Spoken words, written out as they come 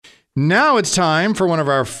Now it's time for one of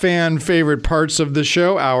our fan favorite parts of the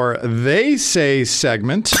show, our They Say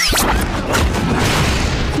segment.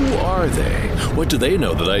 Who are they? What do they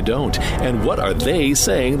know that I don't? And what are they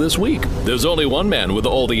saying this week? There's only one man with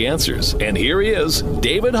all the answers, and here he is,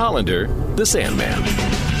 David Hollander, the Sandman.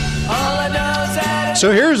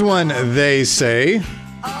 So here's one they say.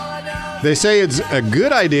 They say it's a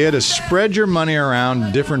good idea to spread your money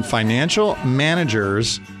around different financial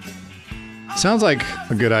managers. Sounds like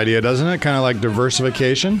a good idea, doesn't it? Kind of like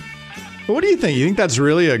diversification. But what do you think? You think that's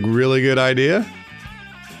really a really good idea?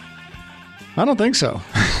 I don't think so.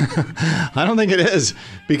 I don't think it is.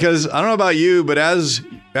 Because I don't know about you, but as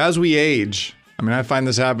we age, I mean, I find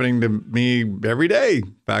this happening to me every day.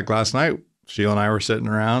 In fact, last night, Sheila and I were sitting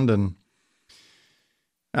around and,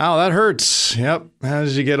 oh, that hurts. Yep.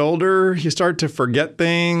 As you get older, you start to forget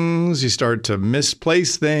things. You start to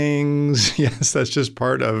misplace things. Yes, that's just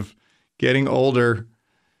part of getting older.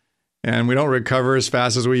 And we don't recover as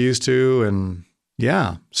fast as we used to. And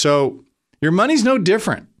yeah, so your money's no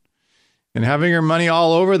different. And having your money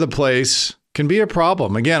all over the place can be a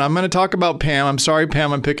problem. Again, I'm going to talk about Pam. I'm sorry,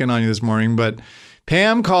 Pam, I'm picking on you this morning. But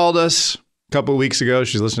Pam called us a couple of weeks ago.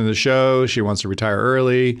 She's listening to the show. She wants to retire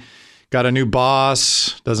early. Got a new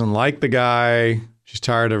boss, doesn't like the guy. She's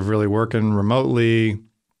tired of really working remotely.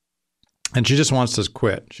 And she just wants to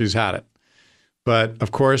quit. She's had it. But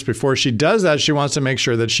of course, before she does that, she wants to make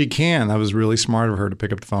sure that she can. That was really smart of her to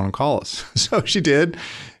pick up the phone and call us. So she did.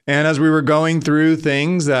 And as we were going through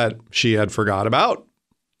things that she had forgot about,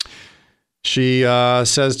 she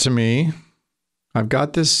says to me, I've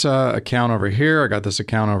got this account over here. I got this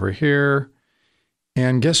account over here.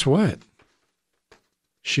 And guess what?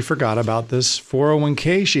 She forgot about this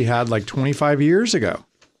 401k she had like 25 years ago.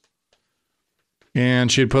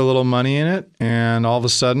 And she had put a little money in it. And all of a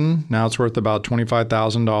sudden, now it's worth about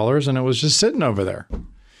 $25,000. And it was just sitting over there.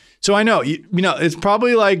 So I know, you know, it's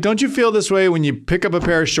probably like, don't you feel this way when you pick up a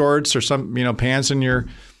pair of shorts or some, pants in your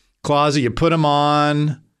closet, you put them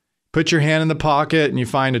on, put your hand in the pocket and you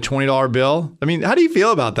find a $20 bill? I mean, how do you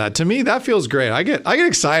feel about that? To me, that feels great. I get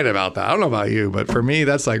excited about that. I don't know about you, but for me,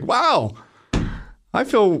 that's like, wow. I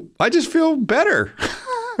just feel better.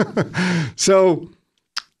 So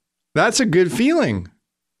that's a good feeling.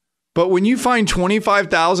 But when you find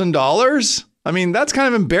 $25,000, I mean, that's kind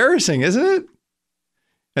of embarrassing, isn't it?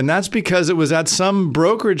 And that's because it was at some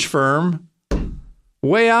brokerage firm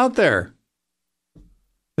way out there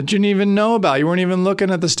that you didn't even know about. You weren't even looking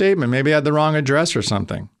at the statement. Maybe it had the wrong address or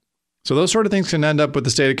something. So those sort of things can end up with the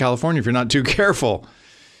state of California if you're not too careful.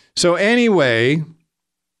 So anyway,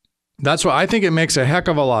 that's why I think it makes a heck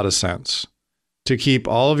of a lot of sense to keep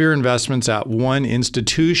all of your investments at one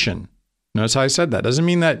institution. Notice how I said that. Doesn't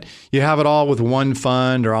mean that you have it all with one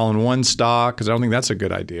fund or all in one stock, because I don't think that's a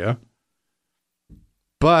good idea.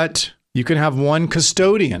 But you can have one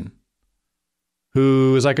custodian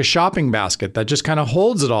who is like a shopping basket that just kind of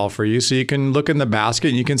holds it all for you. So you can look in the basket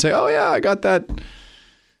and you can say, oh yeah, I got that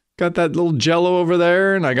little Jell-O over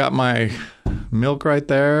there, and I got my milk right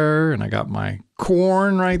there, and I got my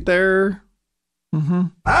corn right there. Mm-hmm.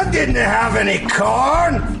 I didn't have any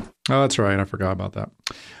corn. Oh, that's right. I forgot about that.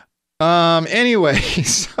 Anyway,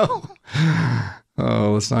 so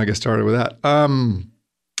let's not get started with that.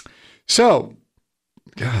 So,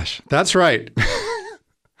 gosh, that's right.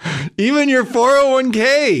 Even your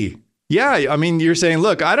 401k. Yeah, I mean, you're saying,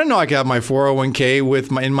 look, I don't know I can have my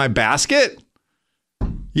 401k in my basket.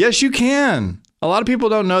 Yes, you can. A lot of people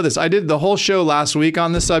don't know this. I did the whole show last week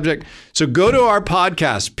on this subject. So go to our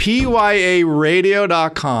podcast, pyaradio.com,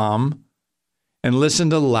 and listen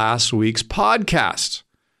to last week's podcast,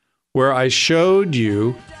 where I showed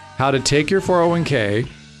you how to take your 401k,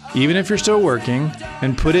 even if you're still working,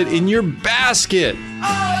 and put it in your basket.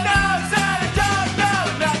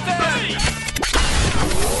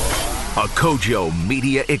 A Kojo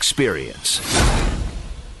Media Experience.